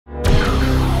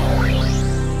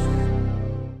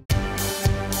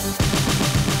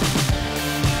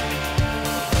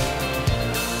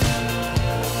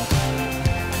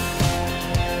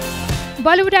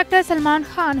Bollywood actor Salman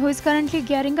Khan, who is currently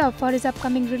gearing up for his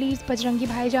upcoming release Bajrangi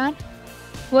Bhaijaan,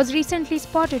 was recently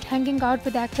spotted hanging out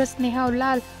with actress Sneha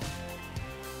Ullal.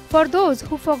 For those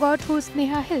who forgot who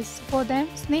Sneha is, for them,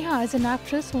 Sneha is an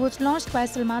actress who was launched by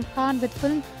Salman Khan with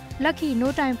film Lucky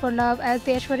No Time for Love as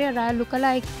the Aishwarya Rai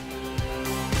lookalike.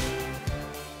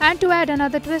 And to add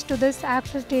another twist to this,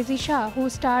 actress Daisy Shah, who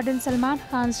starred in Salman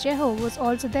Khan's Jai Ho, was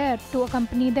also there to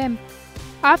accompany them.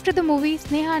 After the movie,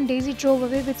 Sneha and Daisy drove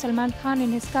away with Salman Khan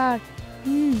in his car.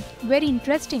 Very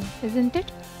interesting, isn't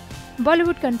it?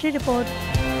 Bollywood Country Report.